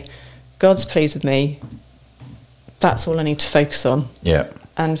 okay, God's pleased with me. That's all I need to focus on. Yeah.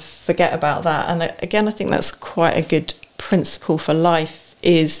 And forget about that. And again, I think that's quite a good principle for life,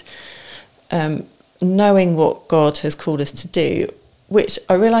 is knowing what God has called us to do, which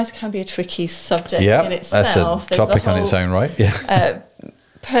I realise can be a tricky subject in itself. That's a topic on its own, right? Yeah.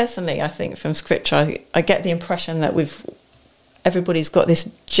 Personally, I think from scripture, I get the impression that everybody's got this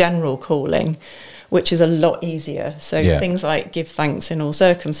general calling, which is a lot easier. So things like give thanks in all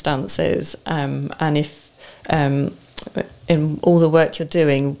circumstances, and if in all the work you're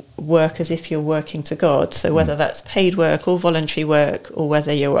doing, work as if you're working to God. So whether that's paid work or voluntary work, or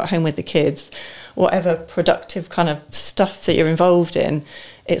whether you're at home with the kids, whatever productive kind of stuff that you're involved in,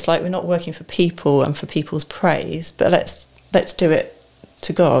 it's like we're not working for people and for people's praise, but let's do it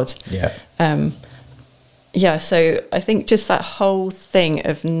to God. So I think just that whole thing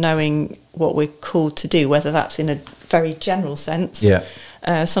of knowing what we're called to do, whether that's in a very general sense,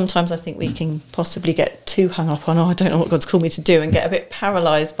 Sometimes I think we can possibly get too hung up on, I don't know what God's called me to do, and get a bit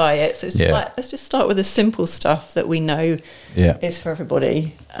paralysed by it. So it's just like, let's just start with the simple stuff that we know is for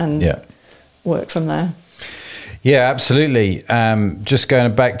everybody, and work from there. Yeah, absolutely. Just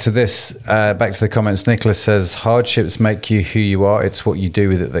going back to this, back to the comments, Nicholas says, hardships make you who you are. It's what you do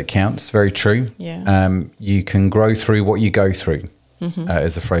with it that counts. Very true. Yeah. You can grow through what you go through,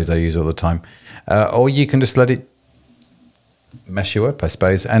 is a phrase I use all the time. Or you can just let it mess you up, I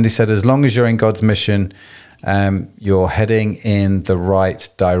suppose. Andy said, as long as you're in God's mission, you're heading in the right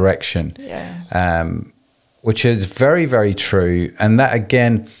direction. Yeah. Which is very, very true. And that,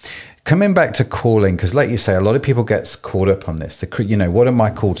 again, coming back to calling, because like you say, a lot of people get caught up on this. What am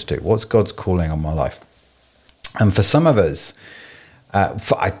I called to do? What's God's calling on my life? And for some of us,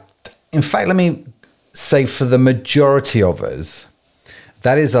 in fact, let me say for the majority of us,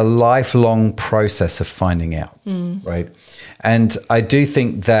 that is a lifelong process of finding out, right? And I do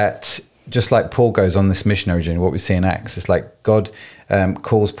think that just like Paul goes on this missionary journey, what we see in Acts, it's like God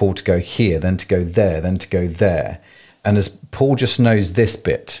calls Paul to go here, then to go there, then to go there. And as Paul just knows this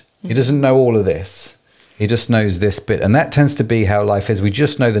bit, he doesn't know all of this. He just knows this bit. And that tends to be how life is. We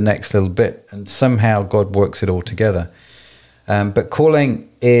just know the next little bit, and somehow God works it all together. But calling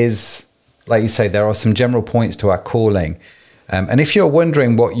is, like you say, there are some general points to our calling. And if you're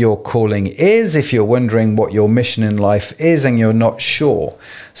wondering what your calling is, if you're wondering what your mission in life is and you're not sure,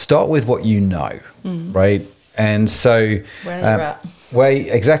 start with what you know, right? And so... Where you're at.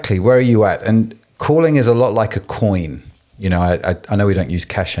 Where are you at? And calling is a lot like a coin. I know we don't use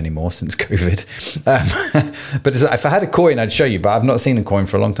cash anymore since COVID. But if I had a coin, I'd show you, but I've not seen a coin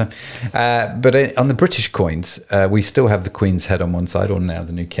for a long time. But on the British coins, we still have the Queen's head on one side, or now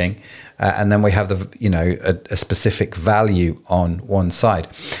the new king. And then we have a specific value on one side.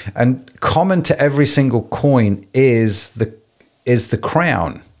 And common to every single coin is the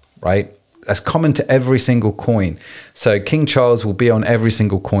crown, right? That's common to every single coin. So King Charles will be on every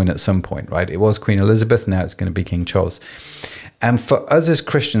single coin at some point, right? It was Queen Elizabeth, now it's going to be King Charles. And for us as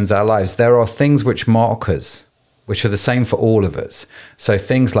Christians, our lives, there are things which mark us, which are the same for all of us. So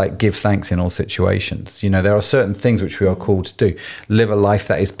things like give thanks in all situations. There are certain things which we are called to do. Live a life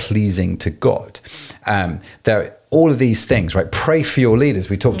that is pleasing to God. There are all of these things, right? Pray for your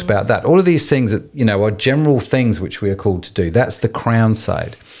leaders. We talked about that. All of these things that, are general things which we are called to do. That's the crown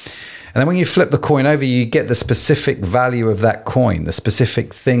side. And then when you flip the coin over, you get the specific value of that coin, the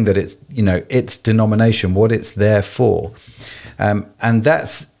specific thing that it's, its denomination, what it's there for. And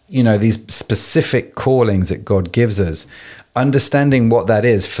that's, these specific callings that God gives us, understanding what that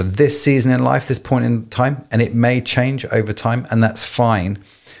is for this season in life, this point in time, and it may change over time, and that's fine.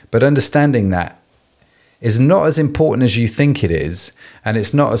 But understanding that is not as important as you think it is, and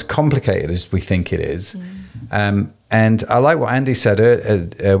it's not as complicated as we think it is. And I like what Andy said,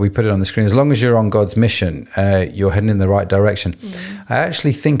 we put it on the screen, as long as you're on God's mission, you're heading in the right direction. I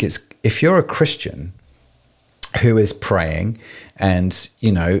actually think if you're a Christian who is praying and,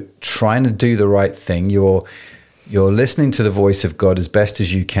 trying to do the right thing, you're listening to the voice of God as best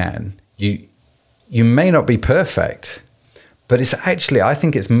as you can. You may not be perfect, but it's actually, I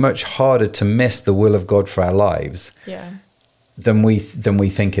think it's much harder to miss the will of God for our lives. Yeah. Than we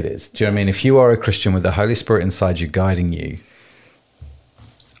think it is. Do you know what I mean? If you are a Christian with the Holy Spirit inside you guiding you,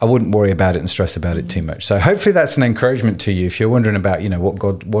 I wouldn't worry about it and stress about it too much. So hopefully that's an encouragement to you if you're wondering about,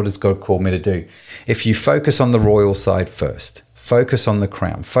 what does God call me to do? If you focus on the royal side first, focus on the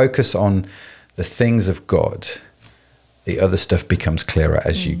crown, focus on the things of God, the other stuff becomes clearer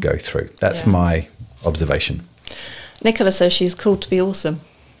as you go through. That's my observation. Nicola says she's called to be awesome.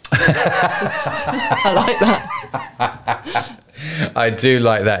 I like that. I do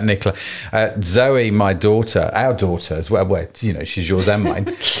like that, Nicola. Zoe, my daughter, our daughter as well, she's yours and mine.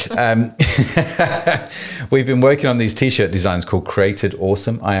 We've been working on these T-shirt designs called Created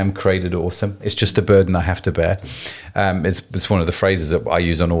Awesome. I am created awesome. It's just a burden I have to bear. It's one of the phrases that I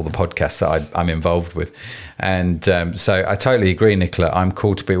use on all the podcasts that I'm involved with. And so I totally agree, Nicola.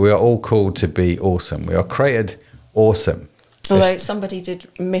 We are all called to be awesome. We are created awesome. Although somebody did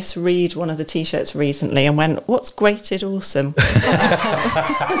misread one of the T-shirts recently and went, "What's grated awesome?"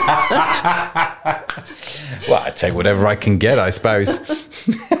 Well, I take whatever I can get, I suppose.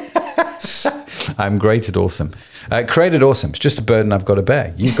 I'm grated awesome. Created awesome. It's just a burden I've got to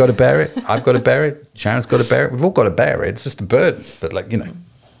bear. You've got to bear it. I've got to bear it. Sharon's got to bear it. We've all got to bear it. It's just a burden. But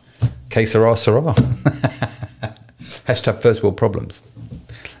que sera, sera. Hashtag first world problems.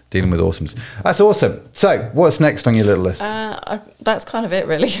 Dealing with awesomes. That's awesome. So, what's next on your little list? That's kind of it,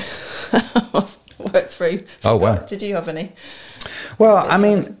 really. Work through. Oh, wow. Did you have any? Well, I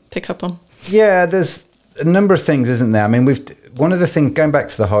mean, pick up on. Yeah, there's a number of things, isn't there? I mean, one of the things, going back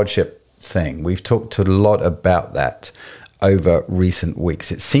to the hardship thing, we've talked a lot about that over recent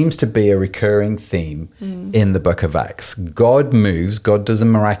weeks. It seems to be a recurring theme in the book of Acts. God moves, God does a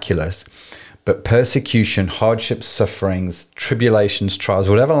miraculous, but persecution, hardships, sufferings, tribulations, trials,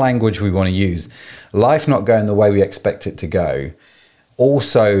 whatever language we want to use, life not going the way we expect it to go,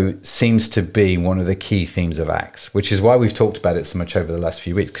 also seems to be one of the key themes of Acts, which is why we've talked about it so much over the last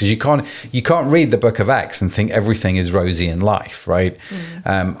few weeks, because you can't read the book of Acts and think everything is rosy in life, right?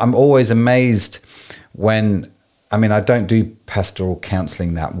 I'm always amazed when, I mean, I don't do pastoral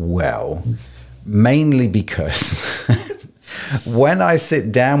counseling that well, mainly because when I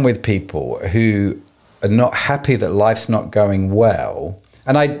sit down with people who are not happy that life's not going well,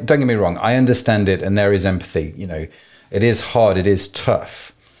 and don't get me wrong, I understand it and there is empathy, it is hard, it is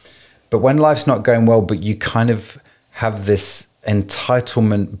tough. But when life's not going well, but you kind of have this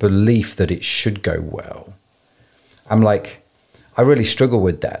entitlement belief that it should go well, I'm like, I really struggle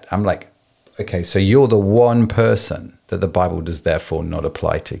with that. I'm like, okay, so you're the one person that the Bible does therefore not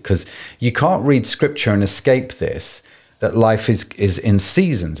apply to, because you can't read scripture and escape this, that life is in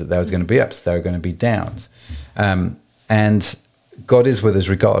seasons, that there's going to be ups, there are going to be downs. And God is with us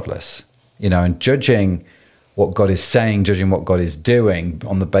regardless, and judging what God is saying, judging what God is doing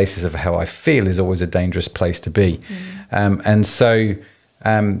on the basis of how I feel is always a dangerous place to be. So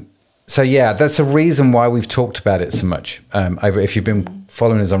yeah, that's a reason why we've talked about it so much. If you've been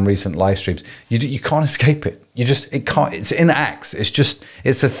following us on recent live streams, you can't escape it. It can't. It's in Acts.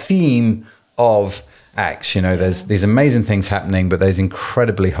 It's a theme of Acts. There's these amazing things happening, but there's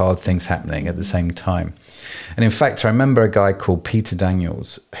incredibly hard things happening at the same time. And in fact, I remember a guy called Peter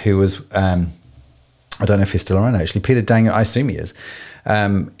Daniels, who was, I don't know if he's still around actually. Peter Daniels, I assume he is.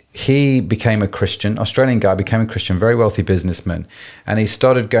 He became a Christian, Australian guy, became a Christian, very wealthy businessman. And he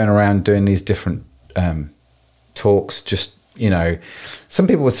started going around doing these different talks, just, some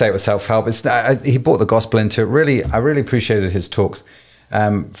people would say it was self-help. He brought the gospel into it. I really appreciated his talks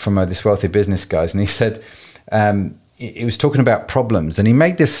from this wealthy business guys. And he said, he was talking about problems. And he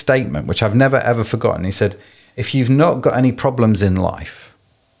made this statement, which I've never, ever forgotten. He said, if you've not got any problems in life,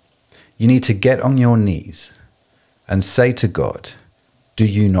 you need to get on your knees and say to God, do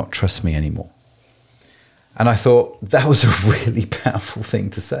you not trust me anymore? And I thought that was a really powerful thing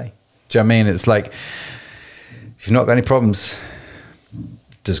to say. Do you know what I mean? It's like, if you've not got any problems,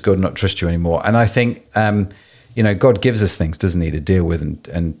 does God not trust you anymore? And I think, God gives us things, doesn't he, to deal with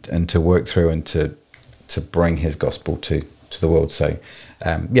and to work through and to bring his gospel to the world. So,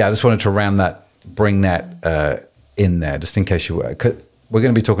 I just wanted to bring that in there, just in case you were. We're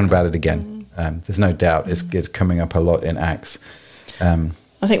going to be talking about it again. There's no doubt it's coming up a lot in Acts.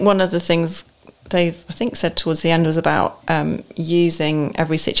 I think one of the things Dave, said towards the end was about using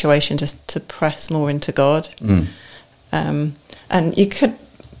every situation just to press more into God. And you could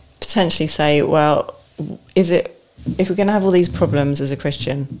potentially say, well, if we're going to have all these problems as a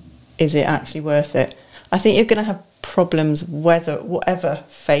Christian, is it actually worth it? I think you're going to have problems whatever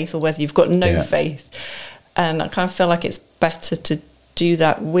faith or whether you've got no faith. And I kind of feel like it's better to do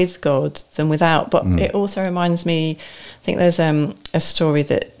that with God than without. But it also reminds me, I think there's a story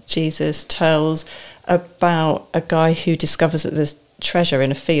that Jesus tells about a guy who discovers that there's treasure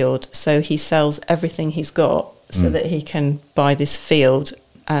in a field, so he sells everything he's got so that he can buy this field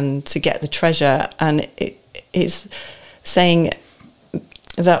and to get the treasure. And it's saying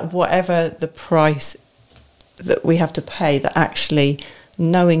that whatever the price that we have to pay, that actually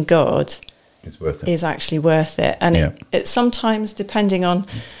knowing God is actually worth it. And it's sometimes, depending on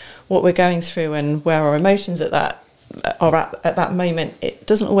what we're going through and where our emotions at that moment, it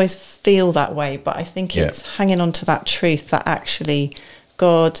doesn't always feel that way. But I think it's hanging on to that truth that actually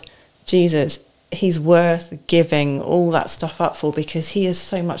God, Jesus, he's worth giving all that stuff up for, because he is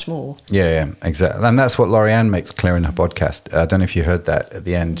so much more. Yeah, exactly. And that's what Lorianne makes clear in her podcast. I don't know if you heard that at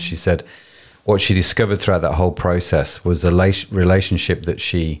the end. She said what she discovered throughout that whole process was the relationship that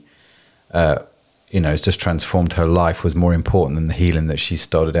she has just transformed her life was more important than the healing that she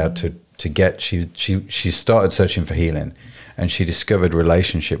started out to get. She started searching for healing, and she discovered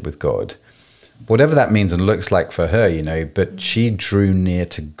relationship with God, whatever that means and looks like for her, but she drew near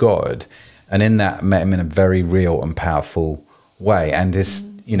to God, and in that met him in a very real and powerful way, and is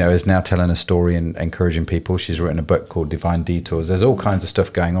now telling a story and encouraging people. She's written a book called Divine Detours. There's all kinds of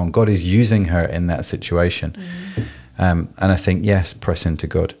stuff going on. God is using her in that situation. And I think, yes, press into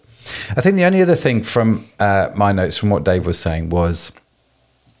God. I think the only other thing from my notes from what Dave was saying was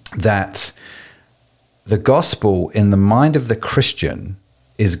that the gospel in the mind of the Christian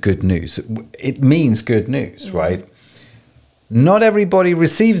is good news. It means good news, right? not everybody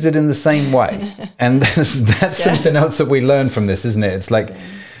receives it in the same way. And that's something else that we learn from this, isn't it? It's like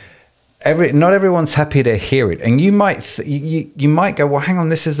not everyone's happy to hear it. And you might you might go, well, hang on,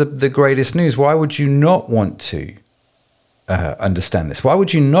 this is the greatest news. Why would you not want to understand this? Why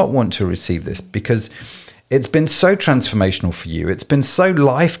would you not want to receive this? Because it's been so transformational for you. It's been so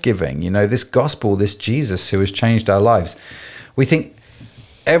life-giving. You know, this gospel, this Jesus who has changed our lives. We think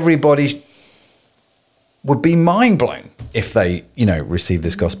everybody would be mind-blown if they, receive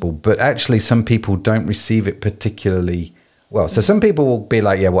this gospel. But actually, some people don't receive it particularly well. So some people will be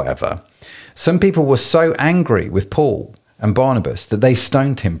like, yeah, whatever. Some people were so angry with Paul and Barnabas that they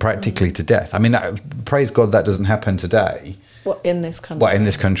stoned him practically to death. I mean, praise God that doesn't happen today. In this country? Well, in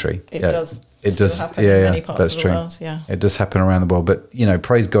this country. It does. It does. Happen in many parts that's of the true. World, yeah. It does happen around the world. But,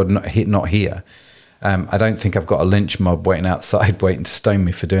 praise God, not here. I don't think I've got a lynch mob waiting outside, waiting to stone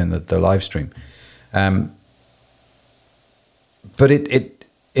me for doing the live stream. But it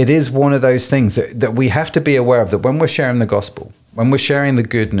is one of those things that we have to be aware of, that when we're sharing the gospel, when we're sharing the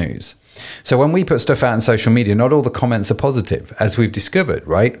good news. So when we put stuff out on social media, not all the comments are positive, as we've discovered,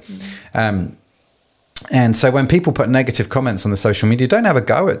 right? Mm-hmm. And so when people put negative comments on the social media, don't have a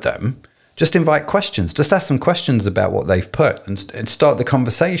go at them. Just invite questions. Just ask them questions about what they've put and start the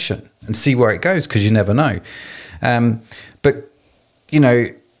conversation and see where it goes, because you never know. But,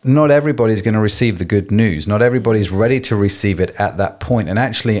 not everybody's going to receive the good news. Not everybody's ready to receive it at that point. And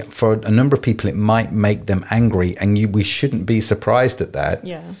actually, for a number of people, it might make them angry. And we shouldn't be surprised at that.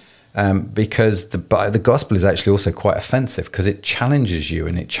 Yeah. Because the gospel is actually also quite offensive, because it challenges you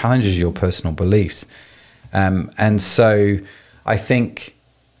and it challenges your personal beliefs. And so I think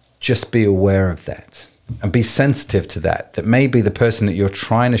just be aware of that and be sensitive to that maybe the person that you're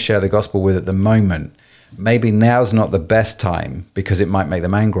trying to share the gospel with at the moment, maybe now's not the best time because it might make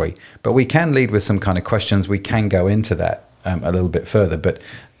them angry. But we can lead with some kind of questions. We can go into that a little bit further, but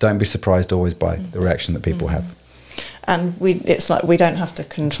don't be surprised always by the reaction that people have. And it's like we don't have to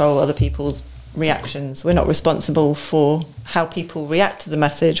control other people's reactions. We're not responsible for how people react to the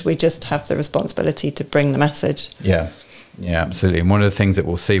message. We just have the responsibility to bring the message. Yeah, absolutely. And one of the things that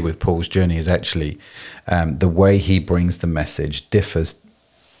we'll see with Paul's journey is actually the way he brings the message differs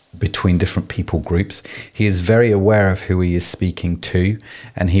between different people groups. He is very aware of who he is speaking to,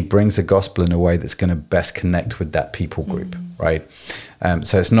 and he brings the gospel in a way that's going to best connect with that people group, right?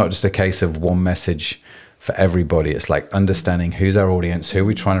 So it's not just a case of one message for everybody. It's like understanding who's our audience, who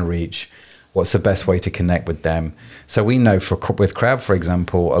we're trying to reach, what's the best way to connect with them. So we know with Crowd, for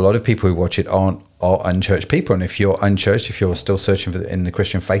example, a lot of people who watch it are unchurched people. And if you're unchurched, if you're still searching in the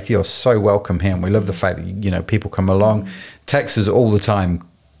Christian faith, you're so welcome here. And we love the fact that, people come along, text us all the time,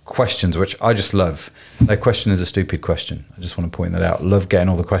 questions, which I just love. No question is a stupid question. I just want to point that out. Love getting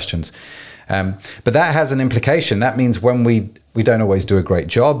all the questions. But that has an implication. That means when we don't always do a great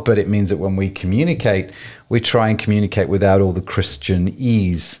job, but it means that when we communicate, we try and communicate without all the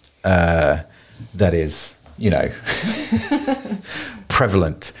Christianese that is,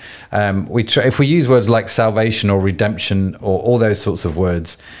 prevalent. If we use words like salvation or redemption or all those sorts of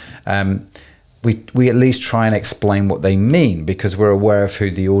words, we at least try and explain what they mean, because we're aware of who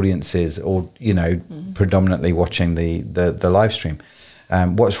the audience is, or predominantly watching the live stream.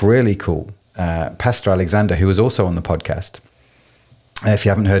 What's really cool, Pastor Alexander, who was also on the podcast, if you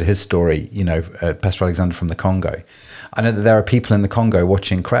haven't heard his story, Pastor Alexander from the Congo, I know that there are people in the Congo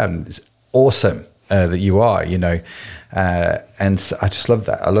watching Crowd, and it's awesome that you are, and so I just love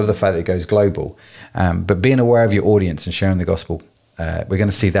that. I love the fact that it goes global, but being aware of your audience and sharing the gospel. We're going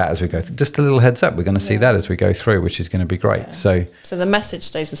to see that as we go through. Just a little heads up, we're going to see that as we go through, which is going to be great. Yeah. So the message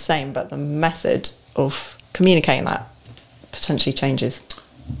stays the same, but the method of communicating that potentially changes.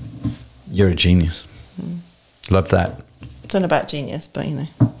 You're a genius. Love that. Don't know about genius, but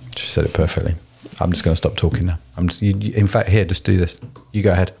She said it perfectly. I'm just going to stop talking now. In fact, here, just do this. You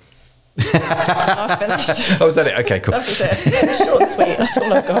go ahead. I've finished. Oh, was that it? Okay, cool. That was it. Short and sweet. That's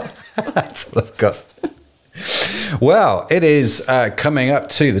all I've got. That's all I've got. Well, it is coming up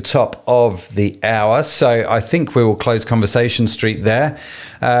to the top of the hour, so I think we will close Conversation Street there.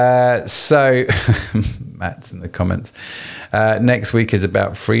 So, Matt's in the comments. Next week is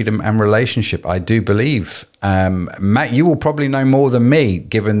about freedom and relationship, I do believe. Matt, you will probably know more than me,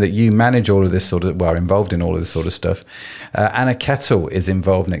 given that you manage all of this involved in all of this sort of stuff. Anna Kettle is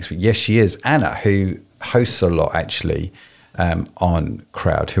involved next week. Yes, she is. Anna, who hosts a lot, actually, on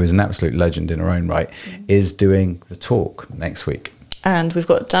Crowd, who is an absolute legend in her own right, is doing the talk next week. And we've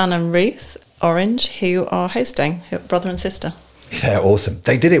got Dan and Ruth Orange, who are hosting, brother and sister. Yeah, awesome.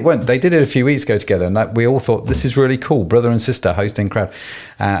 They did it a few weeks ago together, and we all thought, this is really cool. Brother and sister hosting Crowd.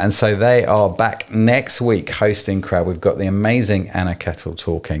 And so they are back next week hosting Crowd. We've got the amazing Anna Kettle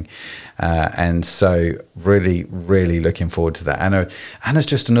talking. And so really, really looking forward to that. Anna's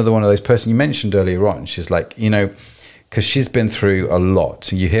just another one of those persons you mentioned earlier on. She's like, because she's been through a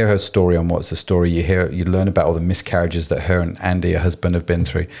lot. You hear her story on What's the Story. You learn about all the miscarriages that her and Andy, her husband, have been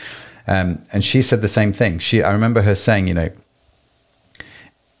through. And she said the same thing. I remember her saying,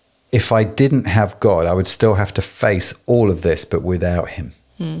 if I didn't have God, I would still have to face all of this, but without him.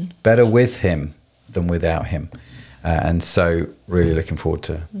 Better with him than without him. And so really looking forward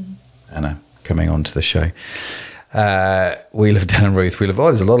to Anna coming on to the show. We love Dan and Ruth.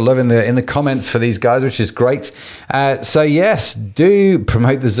 There's a lot of love in the comments for these guys, which is great. So yes, do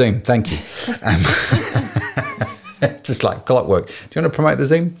promote the Zoom. Thank you. Just like clockwork. Do you want to promote the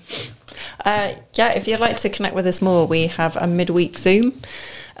Zoom? If you'd like to connect with us more, we have a midweek Zoom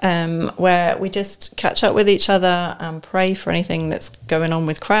where we just catch up with each other and pray for anything that's going on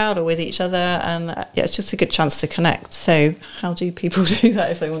with Crowd or with each other. And it's just a good chance to connect. So how do people do that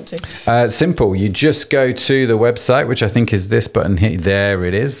if they want to? Simple. You just go to the website, which I think is this button here. There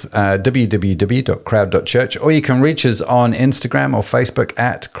it is, www.crowd.church. Or you can reach us on Instagram or Facebook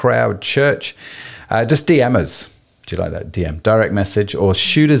at Crowd Church. Just DM us. Do you like that? DM, direct message, or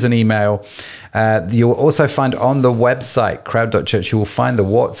shoot us an email. You'll also find on the website, crowd.church, you will find the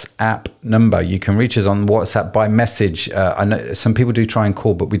WhatsApp number. You can reach us on WhatsApp by message. I know some people do try and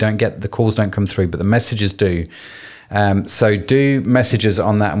call, but the calls don't come through, but the messages do. So do messages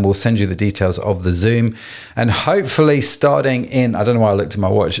on that, and we'll send you the details of the Zoom. And hopefully starting in, I don't know why I looked at my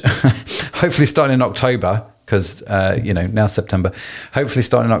watch, hopefully starting in October, because, now September, hopefully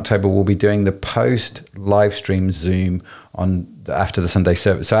starting in October, we'll be doing the post live stream Zoom after the Sunday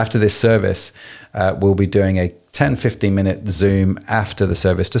service. So after this service, we'll be doing a 10-15 minute Zoom after the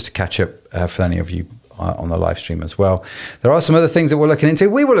service, just to catch up for any of you on the live stream as well. There are some other things that we're looking into.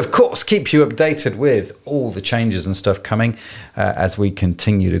 We will, of course, keep you updated with all the changes and stuff coming as we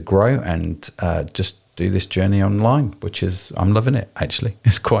continue to grow and just do this journey online, which is, I'm loving it, actually.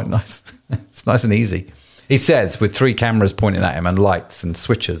 It's quite nice. It's nice and easy. He says, with 3 cameras pointing at him and lights and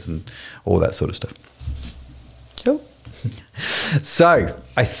switches and all that sort of stuff. Cool. So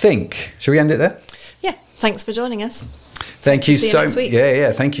I think, shall we end it there? Yeah. Thanks for joining us. Thank you so much.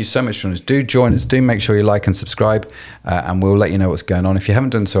 Yeah. Thank you so much for joining us. Do join us. Do make sure you like and subscribe, and we'll let you know what's going on. If you haven't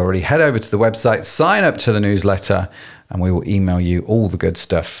done so already, head over to the website, sign up to the newsletter, and we will email you all the good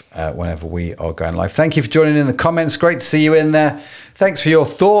stuff whenever we are going live. Thank you for joining in the comments. Great to see you in there. Thanks for your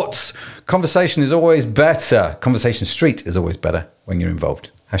thoughts. Conversation is always better. Conversation Street is always better when you're involved.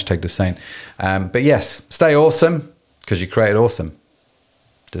 Hashtag just saying. But yes, stay awesome because you created awesome.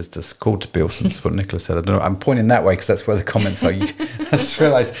 There's called to be awesome. That's what Nicholas said. I don't know. I'm pointing that way because that's where the comments are. I just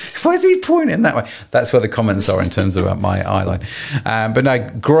realised, why is he pointing that way? That's where the comments are in terms of my eye line. But no,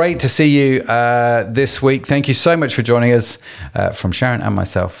 great to see you this week. Thank you so much for joining us from Sharon and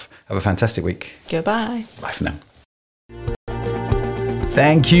myself. Have a fantastic week. Goodbye. Bye for now.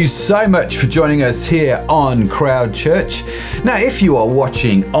 Thank you so much for joining us here on Crowd Church. Now, if you are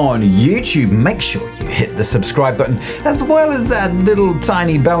watching on YouTube, make sure you hit the subscribe button as well as that little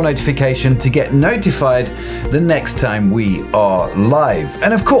tiny bell notification to get notified the next time we are live.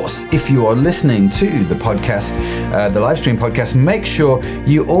 And of course, if you are listening to the podcast, the live stream podcast, make sure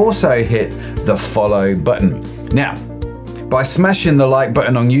you also hit the follow button. Now, by smashing the like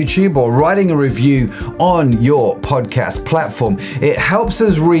button on YouTube or writing a review on your podcast platform, it helps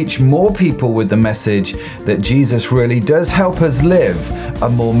us reach more people with the message that Jesus really does help us live a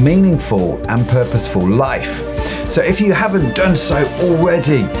more meaningful and purposeful life. So if you haven't done so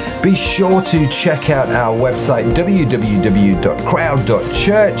already, be sure to check out our website,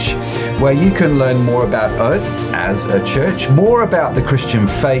 www.crowd.church, where you can learn more about us as a church, more about the Christian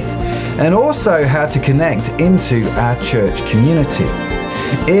faith, and also how to connect into our church community.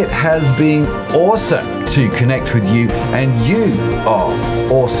 It has been awesome to connect with you, and you are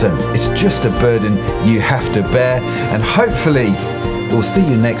awesome. It's just a burden you have to bear, and hopefully we'll see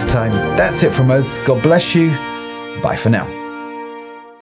you next time. That's it from us. God bless you. Bye for now.